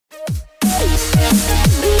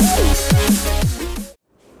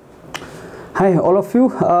Hi all of you.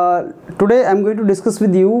 Today I am going to discuss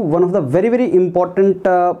with you one of the very important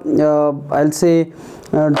I'll say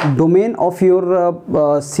domain of your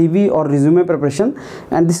CV or resume preparation,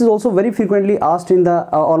 and this is also very frequently asked in the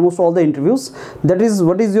almost all the interviews. That is,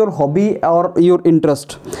 what is your hobby or your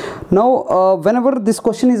interest? Now whenever this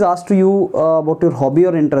question is asked to you about your hobby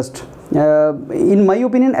or interest, in my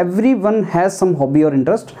opinion everyone has some hobby or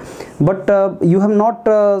interest, but you have not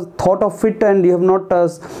thought of it and you have not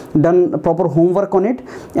done proper homework on it,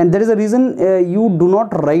 and there is a reason you do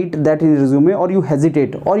not write that in resume, or you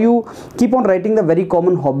hesitate, or you keep on writing the very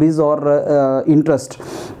common hobbies or interest.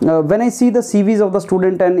 When I see the CVs of the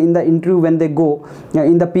student and in the interview when they go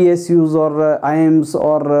in the PSUs or IMs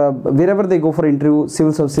or wherever they go for interview,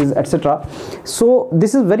 civil services, etc. So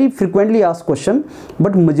this is very frequently asked question,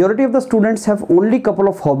 but majority of the students have only couple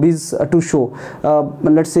of hobbies to show.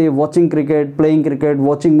 Let's say watching cricket, playing cricket,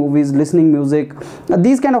 watching movies, listening music,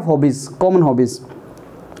 these kind of hobbies, common hobbies.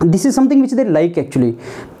 This is something which they like actually,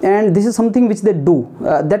 and this is something which they do,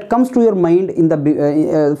 that comes to your mind in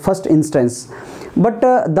the first instance. But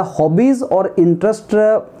the hobbies or interest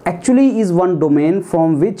actually is one domain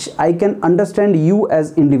from which I can understand you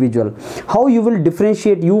as individual, how you will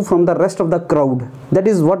differentiate you from the rest of the crowd. That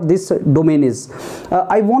is what this domain is.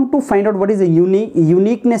 I want to find out what is the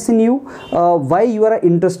uniqueness in you, why you are an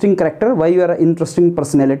interesting character, why you are an interesting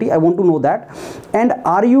personality. I want to know that. And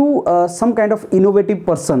are you some kind of innovative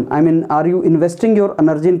person? I mean, are you investing your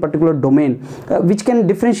energy in particular domain which can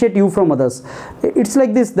differentiate you from others? It's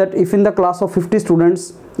like this, that if in the class of 50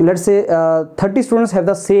 students, let's say 30 students have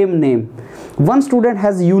the same name, one student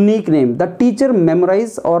has unique name, the teacher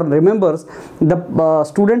memorize or remembers the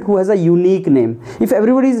student who has a unique name. If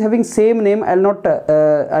everybody is having same name, I'll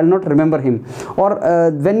not remember him. Or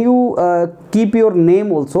when you keep your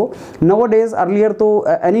name also, nowadays, earlier though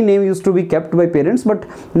any name used to be kept by parents, but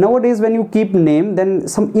nowadays when you keep name, then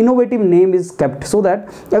some innovative name is kept so that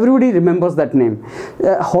everybody remembers that name.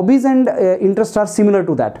 Hobbies and interests are similar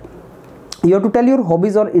to that. You have to tell your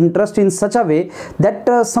hobbies or interest in such a way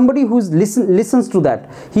that somebody who listens to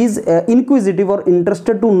that, he is inquisitive or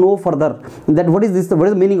interested to know further that what is this, what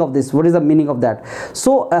is the meaning of this, what is the meaning of that.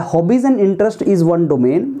 So hobbies and interest is one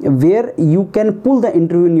domain where you can pull the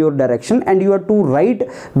interview in your direction, and you have to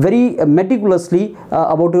write very meticulously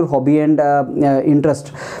about your hobby and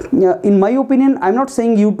interest. In my opinion, I'm not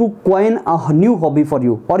saying you to coin a new hobby for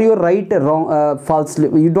you, or you write wrong, false.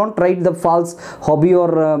 You don't write the false hobby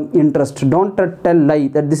or interest. Don't tell lie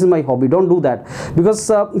that this is my hobby. Don't do that, because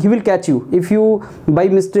he will catch you. If you by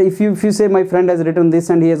mistake, if you say my friend has written this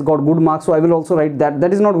and he has got good marks, so I will also write that,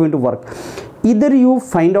 that is not going to work. Either you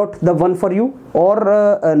find out the one for you,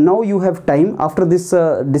 or now you have time after this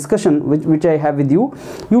discussion which I have with you,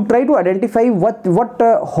 you try to identify what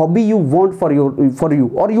hobby you want for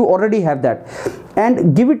you, or you already have that,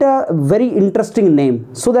 and give it a very interesting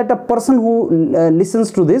name, so that a person who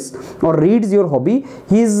listens to this or reads your hobby,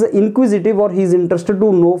 he is inquisitive or he is interested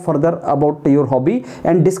to know further about your hobby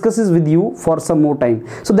and discusses with you for some more time.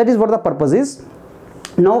 So that is what the purpose is.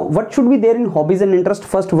 Now, what should be there in hobbies and interest?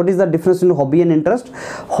 First, what is the difference in hobby and interest?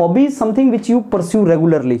 Hobby is something which you pursue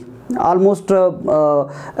regularly. Almost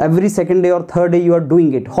every second day or third day you are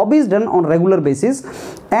doing it. Hobby is done on regular basis,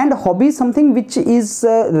 and hobby is something which is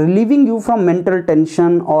relieving you from mental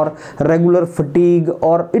tension or regular fatigue,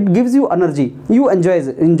 or it gives you energy. You enjoy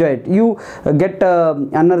it. You get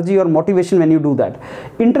energy or motivation when you do that.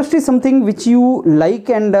 Interest is something which you like,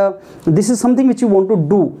 and this is something which you want to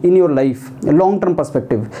do in your life, a long-term perspective.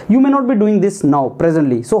 You may not be doing this now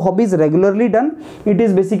presently. So hobby is regularly done. It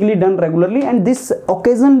is basically done regularly, and this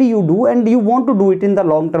occasionally you do, and you want to do it in the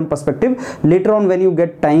long-term perspective. Later on when you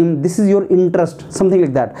get time, this is your interest, something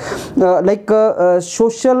like that.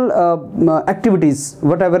 Social activities,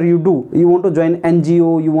 whatever you do, you want to join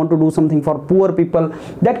NGO, you want to do something for poor people,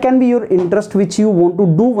 that can be your interest which you want to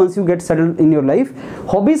do once you get settled in your life.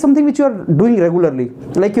 Hobby is something which you are doing regularly,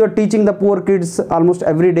 like you are teaching the poor kids almost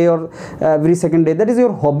every day or every second day. That is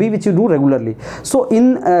your hobby which you do regularly. So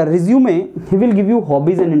in resume, he will give you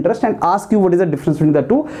hobbies and interest and ask you what is the difference between the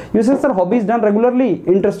two. You say, sir, hobby is done regularly,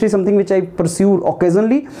 interest is something which I pursue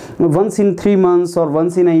occasionally, once in 3 months or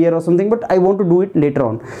once in a year or something, but I want to do it later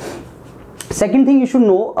on. Second thing you should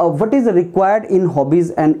know, what is required in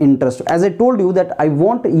hobbies and interest. As I told you that I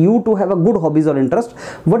want you to have a good hobbies or interest.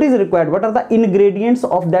 What is required? What are the ingredients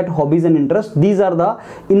of that hobbies and interest? These are the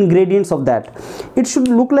ingredients of that. It should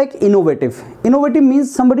look like innovative. Innovative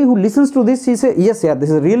means somebody who listens to this, he say, yes, yeah, this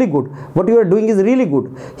is really good. What you are doing is really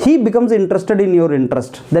good. He becomes interested in your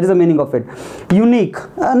interest. That is the meaning of it. Unique.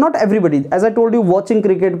 Not everybody. As I told you, watching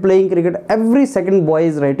cricket, playing cricket, every second boy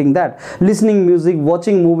is writing that. Listening music,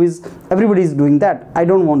 watching movies, everybody everybody is doing that. I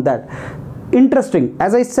don't want that. Interesting,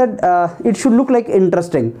 as I said, it should look like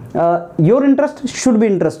interesting. Your interest should be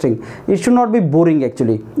interesting. It should not be boring.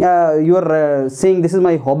 Actually, you are saying this is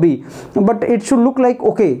my hobby, but it should look like,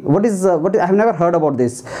 okay, what I have never heard about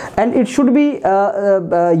this, and it should be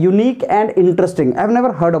unique and interesting. I have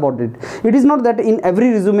never heard about it. It is not that in every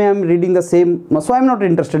resume I am reading the same, so I am not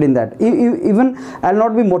interested in that. Even I will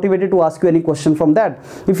not be motivated to ask you any question from that.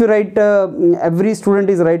 If you write, every student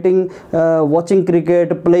is writing watching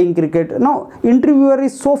cricket, playing cricket. Now interviewer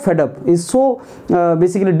is so fed up, is so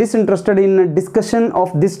basically disinterested in a discussion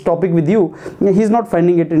of this topic with you. He is not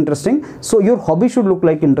finding it interesting. So your hobby should look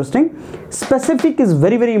like interesting. Specific is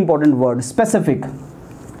very, very important word. Specific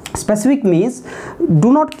means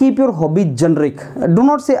do not keep your hobby generic. Do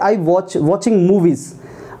not say I watching movies.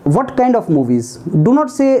 What kind of movies? Do not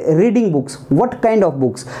say reading books. What kind of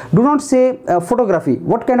books? Do not say photography.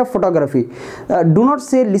 What kind of photography? Do not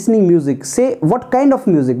say listening music. Say what kind of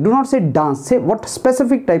music. Do not say dance. Say what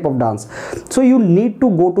specific type of dance. So you need to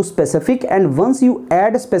go to specific, and once you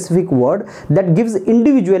add a specific word, that gives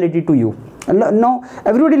individuality to you. Now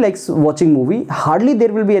everybody likes watching movie. Hardly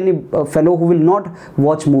there will be any fellow who will not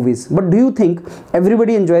watch movies. But do you think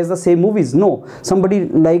everybody enjoys the same movies? No. Somebody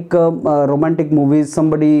like romantic movies,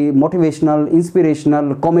 somebody motivational,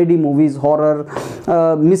 inspirational, comedy movies, horror,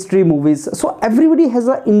 mystery movies. So everybody has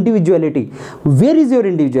an individuality. Where is your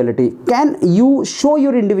individuality? Can you show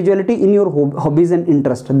your individuality in your hobbies and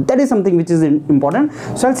interests? That is something which is important.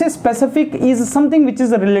 So I'll say specific is something which is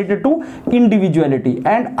related to individuality,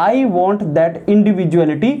 and I want that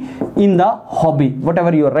individuality in the hobby,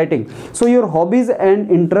 whatever you are writing. So your hobbies and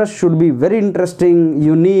interests should be very interesting,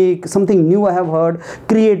 unique, something new I have heard,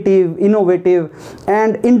 creative, innovative,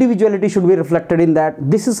 and individuality should be reflected in that.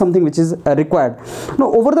 This is something which is required.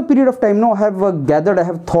 Now over the period of time, now I have gathered, I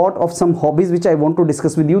have thought of some hobbies which I want to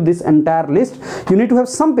discuss with you. This entire list, you need to have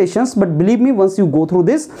some patience, but believe me, once you go through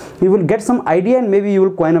this, you will get some idea, and maybe you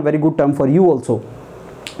will coin a very good term for you also.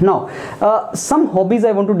 Now some hobbies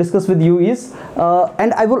I want to discuss with you is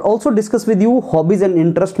and I will also discuss with you hobbies and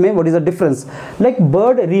interest mein what is the difference. Like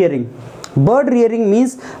bird rearing. Bird rearing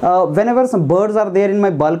means whenever some birds are there in my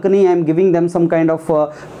balcony, I am giving them some kind of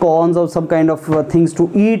corns or some kind of things to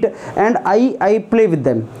eat, and I play with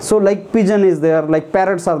them. So like pigeon is there, like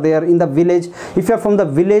parrots are there in the village. If you are from the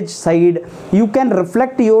village side, you can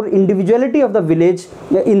reflect your individuality of the village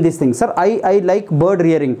in this thing. Sir, I like bird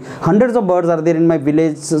rearing. Hundreds of birds are there in my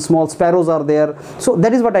village, small sparrows are there. So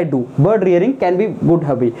that is what I do. Bird rearing can be good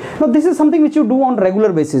hobby. Now this is something which you do on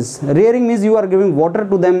regular basis. Rearing means you are giving water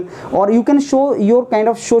to them, or you can show your kind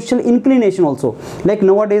of social inclination also. Like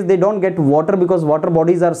nowadays they don't get water because water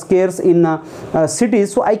bodies are scarce in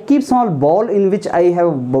cities. So I keep small bowl in which I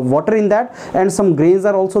have water in that, and some grains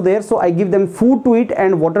are also there. So I give them food to eat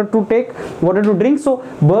and water to take, water to drink. So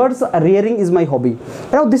birds rearing is my hobby.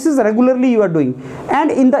 Now this is regularly you are doing,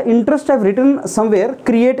 and in the interest I have written somewhere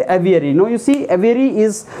create aviary. Now you see aviary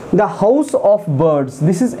is the house of birds.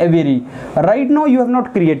 This is aviary. Right now you have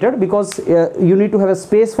not created because you need to have a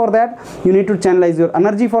space for that. You need to channelize your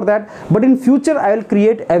energy for that. But in future I will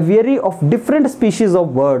create aviary of different species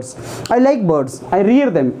of birds. I like birds, I rear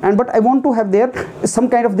them, and but I want to have their some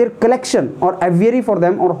kind of their collection or aviary for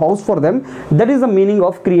them or house for them. That is the meaning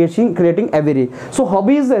of creating aviary. So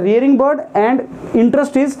hobby is rearing bird, and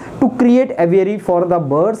interest is to create aviary for the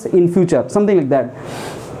birds in future, something like that.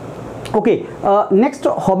 Okay, next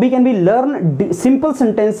hobby can be learn simple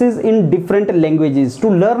sentences in different languages. To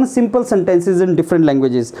learn simple sentences in different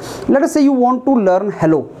languages. Let us say you want to learn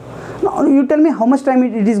hello. Now you tell me how much time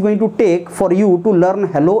it is going to take for you to learn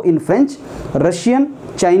hello in French, Russian,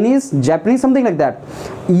 Chinese, Japanese, something like that.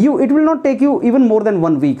 It will not take you even more than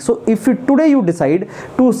 1 week. So if today you decide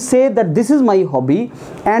to say that this is my hobby,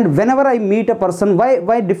 and whenever I meet a person,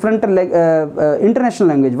 why different international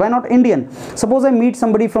language, why not Indian? Suppose I meet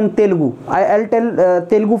somebody from Telugu, I'll tell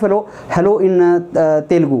Telugu fellow hello in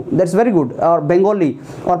Telugu. That's very good. Or Bengali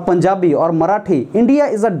or Punjabi or Marathi. India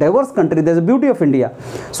is a diverse country. There's a beauty of India.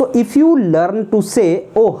 So if you learn to say,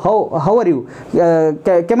 oh, how are you,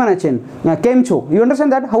 Kemanachen, Kemcho, you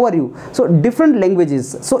understand that, how are you? So different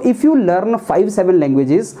languages. So if you learn 5-7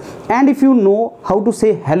 languages, and if you know how to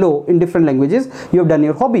say hello in different languages, you have done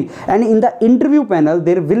your hobby. And in the interview panel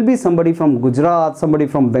there will be somebody from Gujarat, somebody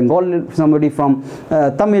from Bengal, somebody from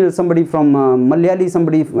Tamil, somebody from Malayali,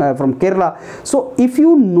 somebody from Kerala. So if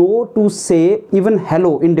you know to say even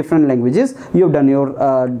hello in different languages, you have done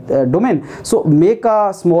your domain. So make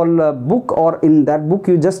a small book, or in that book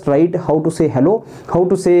you just write how to say hello, how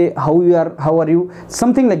to say how are you,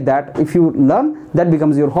 something like that. If you learn, that becomes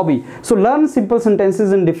becomes your hobby. So learn simple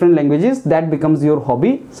sentences in different languages, that becomes your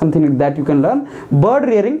hobby, something like that you can learn. Bird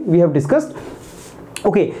rearing we have discussed.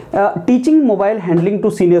 Okay, teaching mobile handling to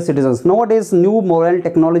senior citizens. Nowadays new mobile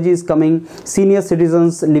technology is coming, senior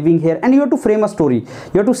citizens living here, and you have to frame a story.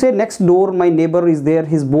 You have to say, next door my neighbor is there,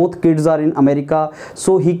 his both kids are in America,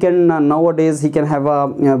 so he can nowadays he can have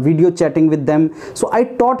a video chatting with them. So I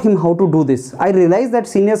taught him how to do this. I realized that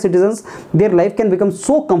senior citizens, their life can become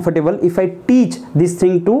so comfortable if I teach this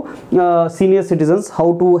thing to senior citizens, how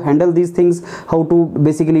to handle these things, how to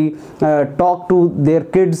basically talk to their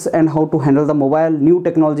kids, and how to handle the mobile. New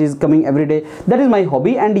technology is coming every day. That is my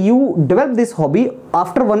hobby, and you develop this hobby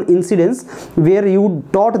after one incident where you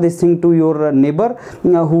taught this thing to your neighbor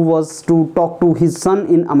who was to talk to his son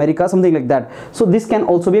in America, something like that. So this can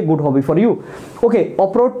also be a good hobby for you. Okay,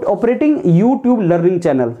 operating YouTube learning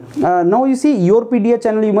channel. Now you see Yourpedia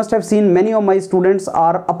channel, you must have seen many of my students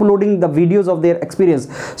are uploading the videos of their experience.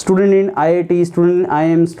 Student in IIT, student in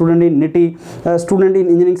IIM, student in NITI, student in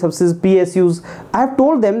engineering services, PSUs. I have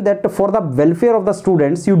told them that for the welfare of the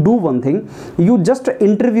students, you do one thing, you just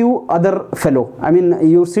interview other fellow. I mean,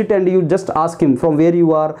 you sit and you just ask him from where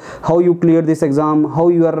you are, how you cleared this exam, how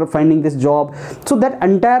you are finding this job. So that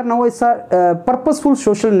entire now is a purposeful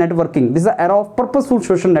social networking. This is the era of purposeful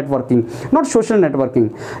social networking, not social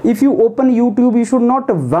networking. If you open YouTube, you should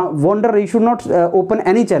not wander, you should not open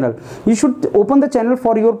any channel. You should open the channel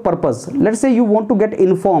for your purpose. Let's say you want to get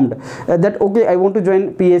informed that okay, I want to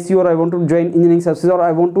join PSU, or I want to join engineering services, or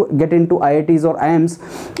I want to get into IITs or IIMs.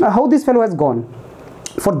 How this fellow has gone.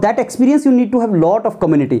 For that experience you need to have lot of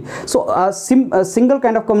community. So a single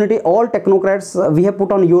kind of community, all technocrats we have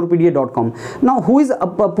put on yourpedia.com. Now who is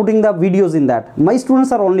putting the videos in that? My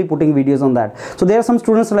students are only putting videos on that. So there are some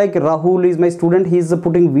students like Rahul is my student, he is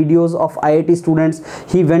putting videos of IIT students.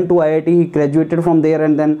 He went to IIT, he graduated from there,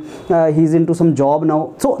 and then he's into some job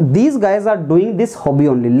now. So these guys are doing this hobby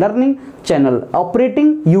only, learning channel,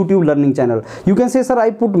 operating YouTube learning channel. You can say, sir,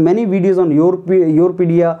 I put many videos on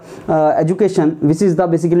Yourpedia education, which is the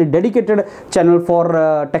basically dedicated channel for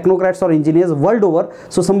technocrats or engineers world over.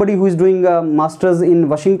 So somebody who is doing masters in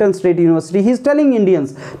Washington State University, he is telling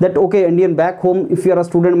Indians that okay, Indian back home, if you are a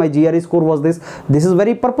student, my GRE score was this. This is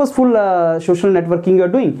very purposeful social networking you are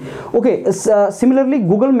doing. Okay, similarly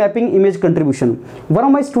Google mapping image contribution. One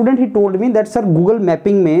of my student, he told me that sir, Google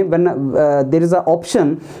mapping mein when there is an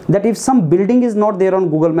option that if some building is not there on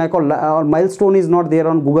Google map, or milestone is not there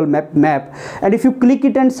on Google map, and if you click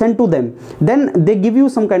it and send to them, then they give you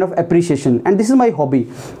some kind of appreciation. And this is my hobby,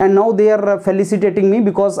 and now they are felicitating me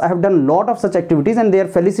because I have done lot of such activities, and they are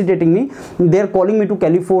felicitating me. They are calling me to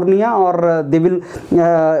California, or they will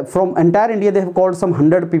from entire India, they have called some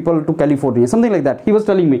 100 people to California, something like that he was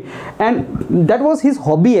telling me. And that was his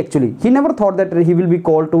hobby actually. He never thought that he will be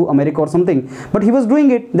called to America or something, but he was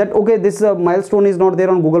doing it that okay, this milestone is not there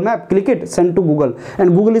on Google map, click it, send to Google, and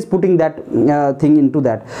Google is putting that thing into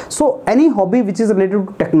that. So any hobby which is related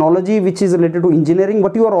to technology, which is related to engineering,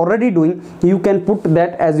 what you are already doing, you can put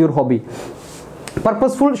that as your hobby.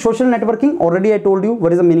 Purposeful social networking, already I told you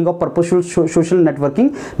what is the meaning of purposeful social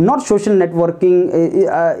networking. Not social networking,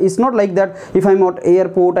 it's not like that if I'm at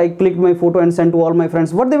airport, I clicked my photo and sent to all my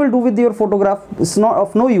friends. What they will do with your photograph is not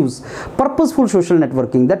of no use. Purposeful social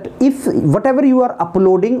networking, that if whatever you are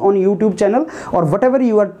uploading on YouTube channel, or whatever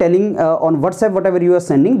you are telling on WhatsApp, whatever you are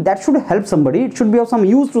sending, that should help somebody, it should be of some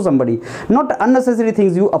use to somebody, not unnecessary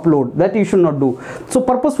things you upload, that you should not do. So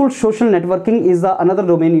purposeful social networking is another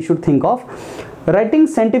domain you should think of. Writing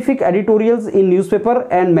scientific editorials in newspaper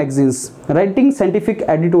and magazines. Writing scientific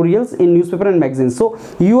editorials in newspaper and magazines. So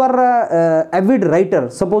you are a avid writer.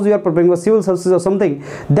 Suppose you are preparing for civil services or something.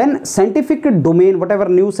 Then scientific domain, whatever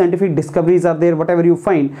new scientific discoveries are there, whatever you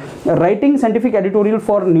find, writing scientific editorial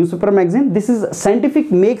for newspaper magazine. This is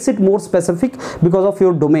scientific, makes it more specific because of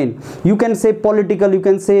your domain. You can say political, you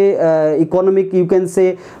can say economic, you can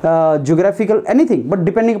say geographical, anything. But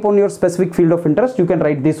depending upon your specific field of interest, you can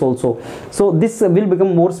write this also. So this will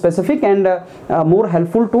become more specific and more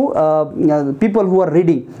helpful to people who are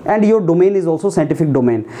reading, and your domain is also scientific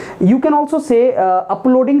domain. You can also say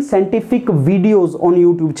uploading scientific videos on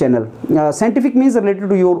YouTube channel. Scientific means related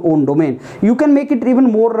to your own domain. You can make it even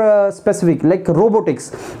more specific, like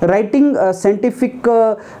robotics, writing scientific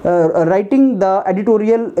writing the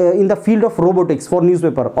editorial in the field of robotics for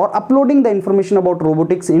newspaper, or uploading the information about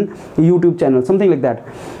robotics in YouTube channel, something like that.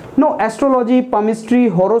 Now astrology, palmistry,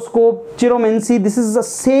 horoscope, chiromancy, this is the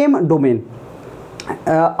same domain.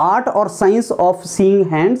 art or science of seeing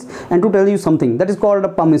hands and to tell you something. That is called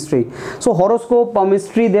palmistry. So horoscope,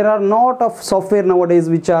 palmistry, there are lot of software nowadays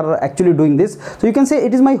which are actually doing this. So you can say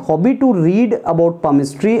it is my hobby to read about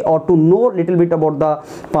palmistry or to know little bit about the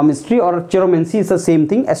palmistry, or chiromancy is the same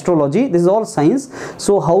thing, astrology. This is all science.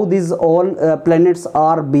 So how these all planets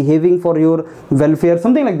are behaving for your welfare,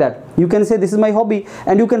 something like that. You can say this is my hobby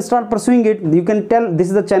and you can start pursuing it. You can tell this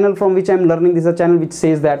is the channel from which I am learning, this is a channel which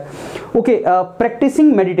says that. Okay,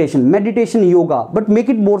 practicing meditation yoga, but make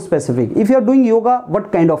it more specific. If you are doing yoga,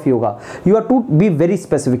 what kind of yoga? You have to be very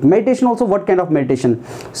specific. Meditation also, what kind of meditation?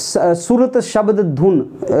 Surat Shabad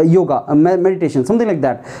Dhun yoga, meditation, something like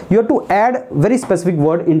that. You have to add very specific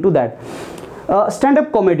word into that.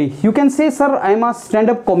 Stand-up comedy, you can say, sir, I am a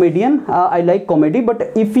stand-up comedian, I like comedy.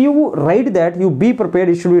 But if you write that, you be prepared,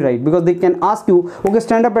 it should be right, because they can ask you, okay,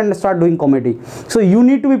 stand up and start doing comedy. So you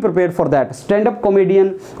need to be prepared for that. Stand-up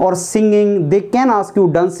comedian or singing, they can ask you.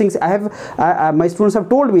 Dancing, my students have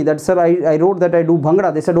told me that, sir, I wrote that I do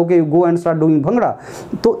bhangra. They said, okay, you go and start doing bhangra.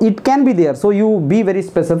 So it can be there. So you be very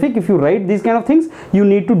specific. If you write these kind of things, you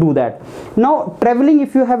need to do that. Now traveling,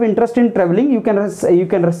 if you have interest in traveling, you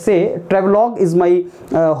can say travelogue is my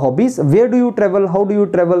hobbies. Where do you travel? How do you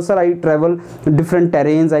travel? Sir, I travel different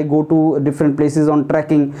terrains, I go to different places on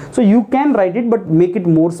trekking. So you can write it, but make it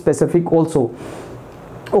more specific also.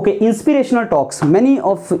 Okay, inspirational talks. Many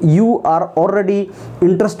of you are already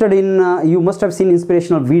interested in, you must have seen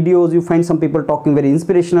inspirational videos. You find some people talking very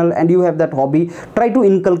inspirational and you have that hobby. Try to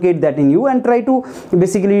inculcate that in you and try to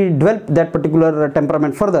basically develop that particular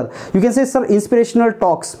temperament further. You can say, sir, inspirational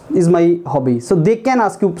talks is my hobby. So they can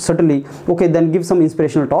ask you certainly, okay, then give some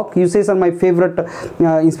inspirational talk. You say, sir, my favorite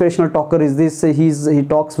inspirational talker is this. He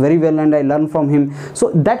talks very well and I learn from him. So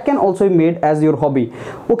that can also be made as your hobby.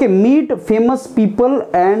 Okay, meet famous people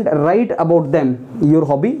and write about them. Your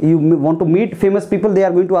hobby, you want to meet famous people, they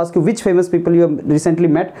are going to ask you which famous people you have recently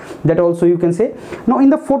met. That also you can say. Now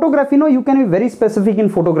in the photography, you can be very specific in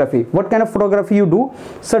photography. What kind of photography you do?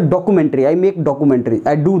 Sir, documentary, I make documentary,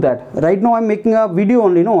 I do that. Right now I'm making a video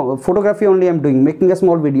only, photography only I'm doing, making a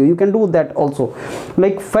small video. You can do that also.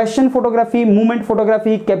 Like fashion photography, movement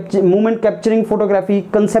photography, movement capturing photography,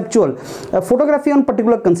 conceptual photography on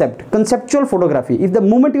particular concept, conceptual photography. If the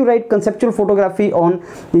moment you write conceptual photography on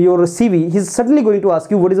your CV, he's certainly going to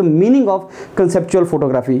ask you what is the meaning of conceptual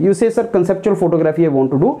photography. You say, sir, conceptual photography I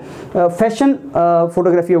want to do, fashion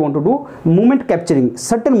photography I want to do, movement capturing,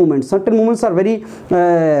 certain movements are very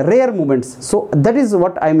rare movements. So that is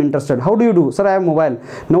what I am interested. How do you do? Sir, I have mobile.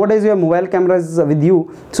 Nowadays you have mobile cameras with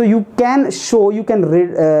you, so you can show, you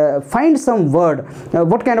can find some word,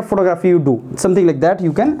 what kind of photography you do, something like that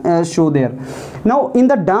you can show there. Now in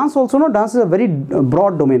the dance also, dance is a very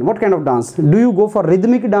broad domain. What kind of dance? Do you go for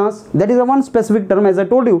rhythmic dance? That is a one specific term. As I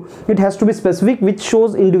told you, it has to be specific, which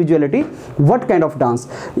shows individuality. What kind of dance?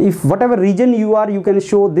 If whatever region you are, you can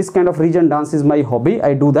show this kind of region dance is my hobby,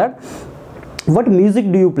 I do that. What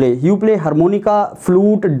music do you play? You play harmonica,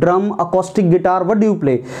 flute, drum, acoustic guitar. What do you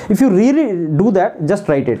play? If you really do that, just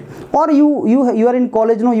write it. Or you are in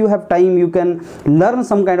college, you have time, you can learn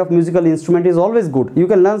some kind of musical instrument, is always good. You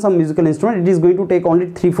can learn some musical instrument. It is going to take only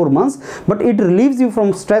 3-4 months, but it relieves you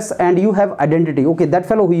from stress and you have identity. Okay, that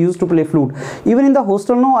fellow who used to play flute. Even in the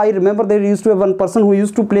hostel, I remember there used to have one person who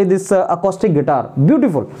used to play this acoustic guitar.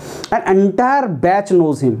 Beautiful. An entire batch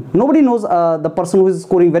knows him. Nobody knows the person who is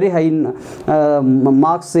scoring very high in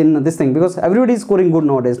marks in this thing, because everybody is scoring good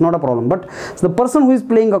nowadays, not a problem. But the person who is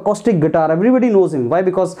playing acoustic guitar, everybody knows him. Why?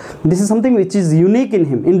 Because this is something which is unique in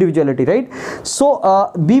him, individuality, right?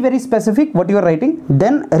 So be very specific what you are writing.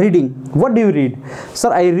 Then reading. What do you read?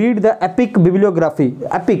 Sir, I read the epic bibliography.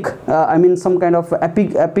 Epic, I mean some kind of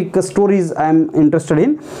epic stories I am interested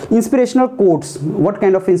in. Inspirational quotes. What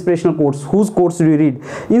kind of inspirational quotes? Whose quotes do you read?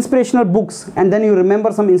 Inspirational books, and then you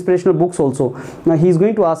remember some inspirational books also. Now he is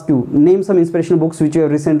going to ask you, name some inspirational books which you have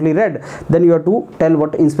recently read. Then you have to tell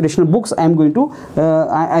what inspirational books I am going to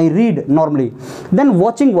I read normally. Then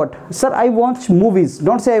watching what? Sir, I watch movies.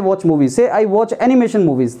 Don't say I watch movies, say I watch animation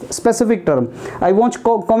movies, specific term. I watch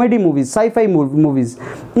comedy movies, sci-fi movies,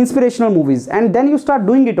 inspirational movies, and then you start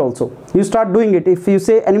doing it also. You start doing it. If you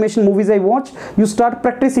say animation movies I watch, you start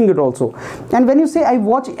practicing it also. And when you say I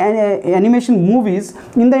watch animation movies,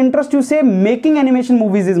 in the interest you say making animation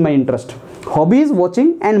movies is my interest. Hobby is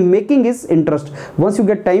watching and making is interest. Once you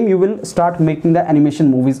get time, you will start making the animation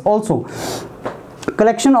movies also.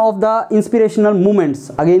 collection of the inspirational moments,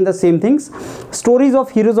 again the same things. Stories of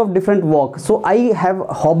heroes of different walk. So I have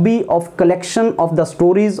hobby of collection of the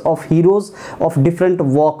stories of heroes of different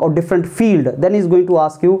walk or different field. Then he's going to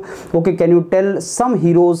ask you, okay, can you tell some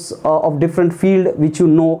heroes of different field which you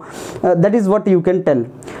know? That is what you can tell.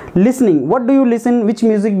 Listening, what do you listen? Which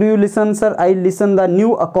music do you listen? Sir, I listen the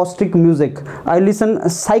new acoustic music, I listen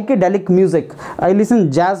psychedelic music, I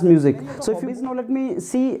listen jazz music. So if you now let me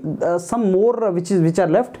see some more which are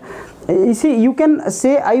left. You see, you can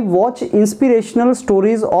say I watch inspirational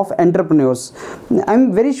stories of entrepreneurs.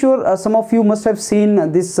 I'm very sure some of you must have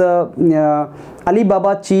seen this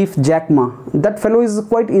Alibaba chief Jack Ma. That fellow is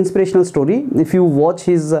quite inspirational story. If you watch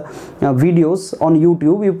his videos on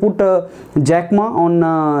YouTube, you put Jack Ma on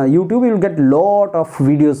YouTube, you will get lot of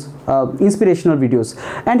videos, inspirational videos,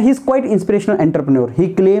 and he's quite inspirational entrepreneur.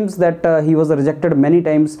 He claims that he was rejected many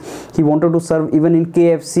times. He wanted to serve even in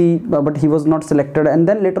KFC, but he was not selected, and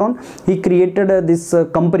then later on he created this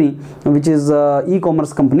company which is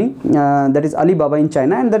e-commerce company, that is Alibaba in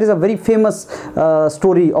China, and that is a very famous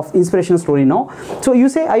story of inspirational story now. So you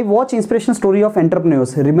say I watch inspirational story of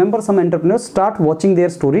entrepreneurs. Remember some entrepreneurs, start watching their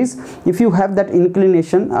stories. If you have that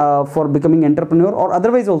inclination for becoming entrepreneur, or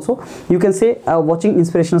otherwise also you can say watching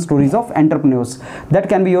inspirational stories of entrepreneurs. That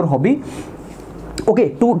can be your hobby.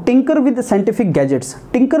 Okay, to tinker with scientific gadgets.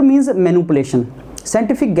 Tinker means manipulation.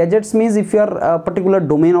 Scientific gadgets means if you are a particular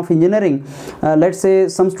domain of engineering, let's say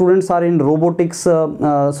some students are in robotics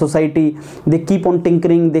society, they keep on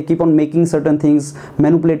tinkering, they keep on making certain things,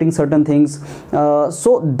 manipulating certain things.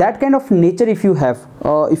 So that kind of nature if you have,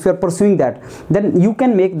 if you are pursuing that, then you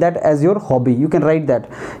can make that as your hobby. You can write that.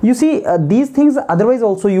 You see, these things otherwise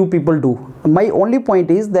also you people do. My only point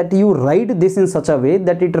is that you write this in such a way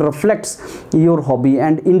that it reflects your hobby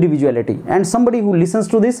and individuality, and somebody who listens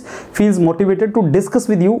to this feels motivated to discuss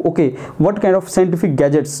with you, okay, what kind of scientific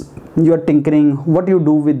gadgets you are tinkering, what you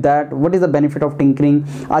do with that, what is the benefit of tinkering,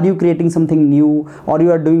 are you creating something new, or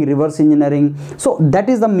you are doing reverse engineering. So that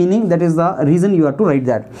is the meaning, that is the reason you have to write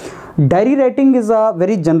that. Diary writing is a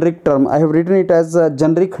very generic term. I have written it as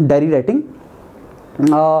generic diary writing.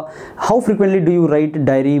 How frequently do you write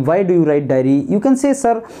diary? Why do you write diary? You can say,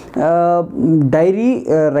 sir, diary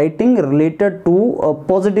writing related to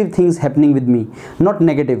positive things happening with me, not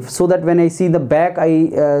negative, so that when I see the back,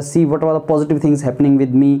 I see what are the positive things happening with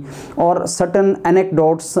me, or certain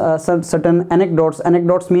anecdotes.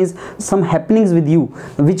 Anecdotes means some happenings with you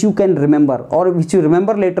which you can remember, or which you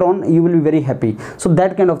remember later on, you will be very happy. So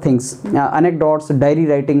that kind of things, anecdotes, diary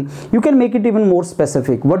writing. You can make it even more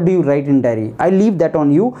specific. What do you write in diary? I leave that on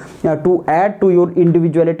you to add to your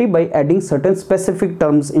individuality by adding certain specific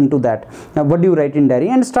terms into that. What do you write in diary?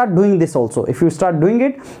 And start doing this also. If you start doing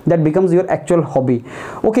it, that becomes your actual hobby.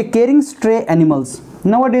 Okay, caring stray animals.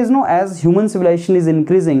 Nowadays, as human civilization is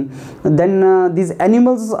increasing, then these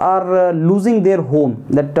animals are losing their home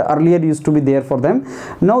that earlier used to be there for them.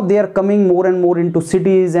 Now they are coming more and more into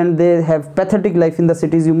cities, and they have pathetic life in the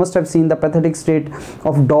cities. You must have seen the pathetic state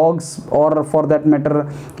of dogs, or for that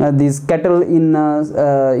matter these cattle in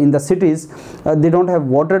the cities. They don't have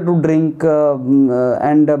water to drink,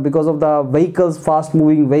 and because of the vehicles, fast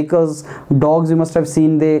moving vehicles, dogs, you must have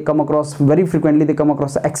seen, they come across very frequently, they come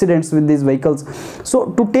across accidents with these vehicles. So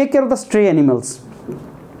to take care of the stray animals,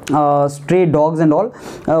 stray dogs and all,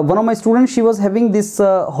 one of my students, she was having this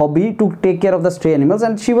hobby to take care of the stray animals,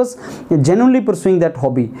 and she was genuinely pursuing that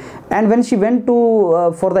hobby. And when she went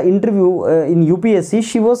to for the interview in UPSC,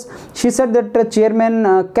 she said that the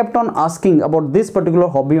chairman kept on asking about this particular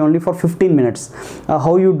hobby only for 15 minutes.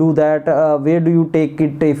 How you do that, where do you take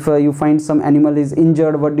it, if you find some animal is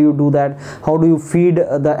injured, what do you do that, how do you feed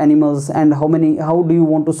the animals, and how do you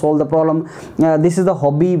want to solve the problem. This is the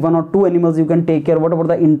hobby, 1 or 2 animals you can take care. What about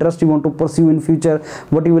the interest you want to pursue in future?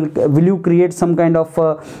 What you will you create some kind of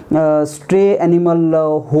stray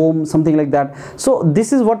animal home, something like that. So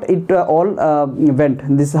this is what it all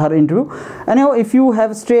went. This is her interview. Anyhow, if you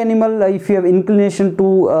have stray animal, if you have inclination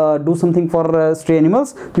to do something for stray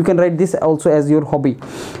animals, you can write this also as your hobby.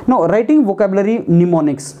 Now, writing vocabulary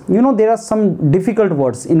mnemonics. There are some difficult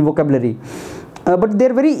words in vocabulary, but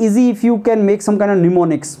they're very easy if you can make some kind of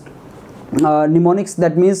mnemonics. Mnemonics,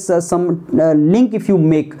 that means some link if you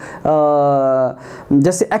make,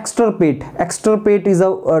 just extirpate. Extirpate is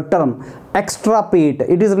a term. extirpate.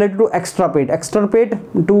 It is related to extirpate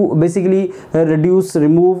to basically reduce,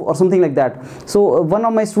 remove, or something like that. So one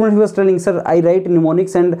of my students was telling, sir, I write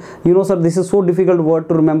mnemonics, and you know, sir, this is so difficult word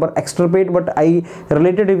to remember, extirpate, but I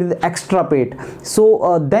related it with extirpate.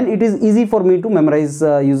 So then it is easy for me to memorize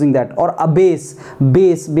using that. Or abase,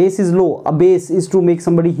 base is low, abase is to make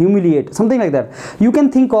somebody humiliate, something like that. You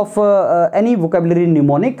can think of any vocabulary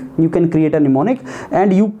mnemonic. You can create a mnemonic,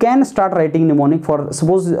 and you can start writing mnemonic. For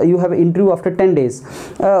suppose you have an interview after 10 days,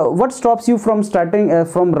 what stops you from starting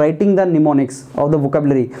from writing the mnemonics of the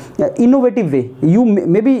vocabulary? Innovative way. You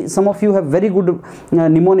maybe some of you have very good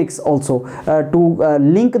mnemonics also to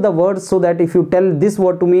link the words, so that if you tell this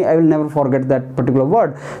word to me, I will never forget that particular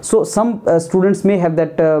word. So some students may have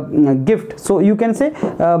that gift. So you can say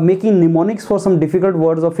making mnemonics for some difficult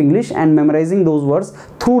words of English and memorizing those words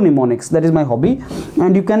through mnemonics. That is my hobby,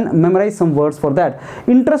 and you can memorize some words for that.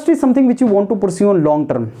 Interest is something which you want to pursue on long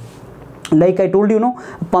term. Like I told you,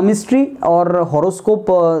 palmistry or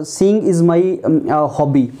horoscope seeing is my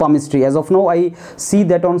hobby. Palmistry, as of now, I see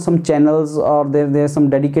that on some channels, or there are some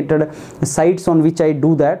dedicated sites on which I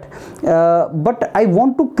do that. But I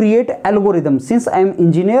want to create algorithm. Since I am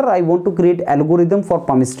engineer, I want to create algorithm for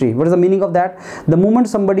palmistry. What is the meaning of that? The moment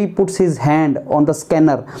somebody puts his hand on the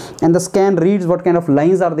scanner, and the scan reads what kind of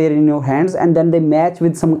lines are there in your hands, and then they match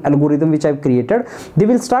with some algorithm which I've created, they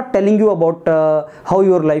will start telling you about how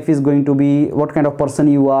your life is going to be, what kind of person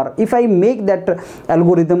you are. If I make that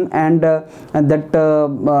algorithm, and that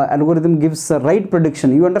algorithm gives a right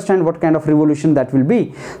prediction, you understand what kind of revolution that will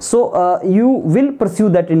be. So you will pursue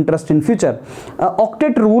that interest in future.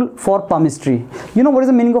 Octet rule for palmistry. You know what is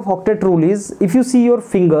the meaning of octet rule is, if you see your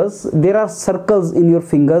fingers, there are circles in your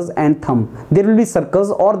fingers and thumb. There will be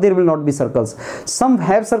circles or there will not be circles. Some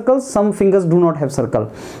have circles, some fingers do not have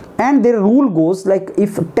circle. And their rule goes like,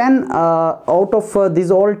 if 10 out of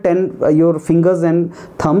these all 10 your fingers and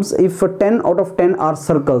thumbs, if 10 out of 10 are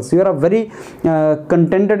circles, you are a very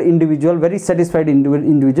contented individual, very satisfied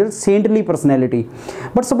individual, saintly personality.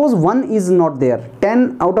 But suppose 1 is not there,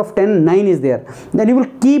 10 out of 10, 9 is there, then you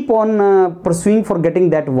will keep on pursuing for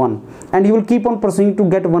getting that 1, and you will keep on pursuing to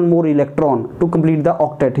get one more electron to complete the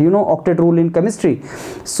octet. You know octet rule in chemistry.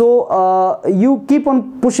 So you keep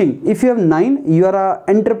on pushing. If you have 9, you are a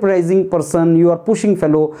enterprising person, you are pushing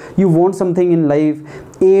fellow, you want something in life.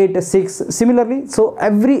 8, 6, similarly. So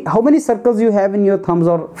how many circles you have in your thumbs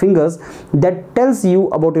or fingers, that tells you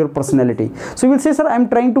about your personality. So you will say, sir, I am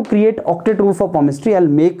trying to create octet rule for palmistry. I'll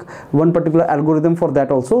make one particular algorithm for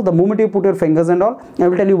that also. The moment you put your fingers and all, I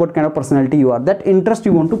will tell you what kind of personality you are, that interest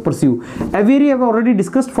you want to pursue. Aviary I have already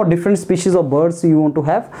discussed. For different species of birds you want to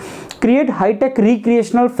have. Create high-tech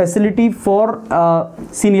recreational facility for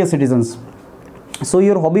senior citizens. So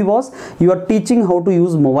your hobby was, you are teaching how to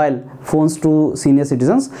use mobile phones to senior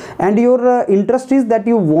citizens, and your interest is that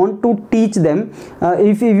you want to teach them,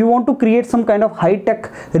 if you want to create some kind of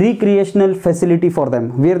high-tech recreational facility for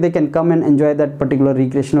them, where they can come and enjoy that particular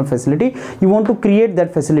recreational facility. You want to create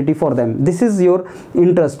that facility for them. This is your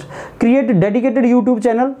interest. Create a dedicated YouTube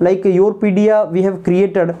channel like Yourpedia we have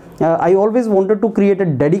created. I always wanted to create a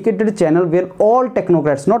dedicated channel where all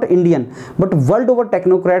technocrats, not Indian but world over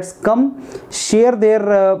technocrats, come share their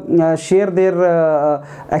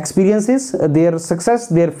experiences, their success,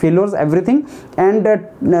 their failures, everything, and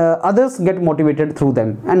others get motivated through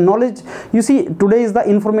them. And knowledge, you see, today is the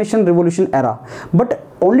information revolution era, but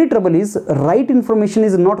only trouble is right information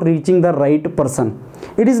is not reaching the right person.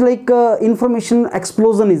 It is like information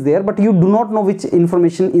explosion is there, but you do not know which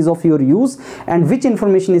information is of your use and which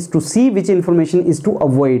information is to see, which information is to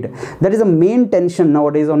avoid. That is the main tension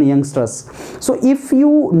nowadays on youngsters. So if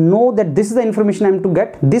you know that this is the information I am to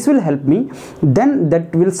get, this will help me, then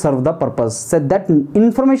that will serve the purpose. So that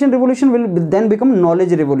information revolution will then become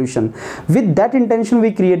knowledge revolution. With that intention,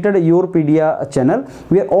 we created a Yourpedia channel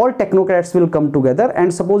where all technocrats will come together.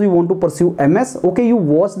 And suppose you want to pursue MS, okay, you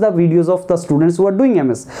watch the videos of the students who are doing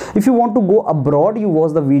MS. If you want to go abroad, you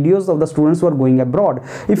watch the videos of the students who are going abroad.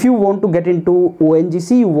 If you want to get into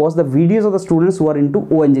ONGC, you watch the videos of the students who are into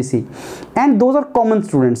ONGC. And those are common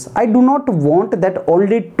students. I do not want that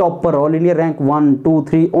only topper, all India rank 1, 2,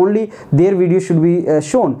 3, only their videos should be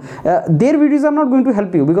shown. Their videos are not going to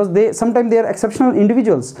help you, because sometimes they are exceptional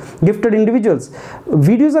individuals, gifted individuals.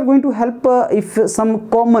 Videos are going to help if some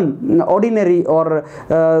common, ordinary, or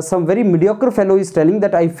some very mediocre fellow is telling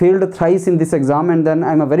that I failed thrice in this exam and then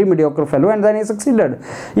I'm a very mediocre fellow and then I succeeded.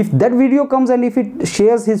 If that video comes and if it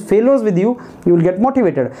shares his failures with you, you will get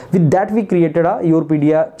motivated. With that, we created a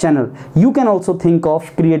Yourpedia channel. You can also think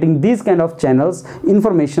of creating these kind of channels.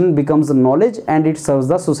 Information becomes knowledge and it serves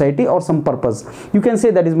the society or some purpose. You can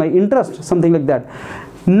say that is my interest, something like that.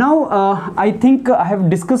 Now I think I have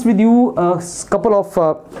discussed with you a couple of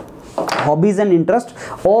hobbies and interest,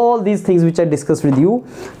 all these things which I discussed with you.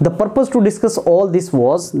 The purpose to discuss all this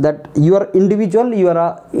was that you are individual, you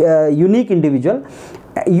are a unique individual.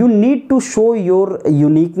 You need to show your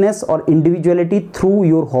uniqueness or individuality through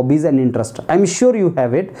your hobbies and interest. I'm sure you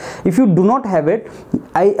have it. If you do not have it,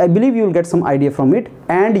 I believe you will get some idea from it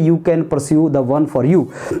and you can pursue the one for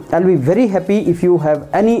you. I'll be very happy if you have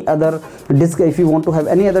any other if you want to have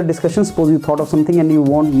any other discussion. Suppose you thought of something and you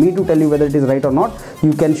want me to tell you whether it is right or not,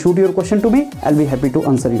 you can shoot your question to me. I'll be happy to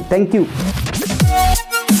answer you. Thank you.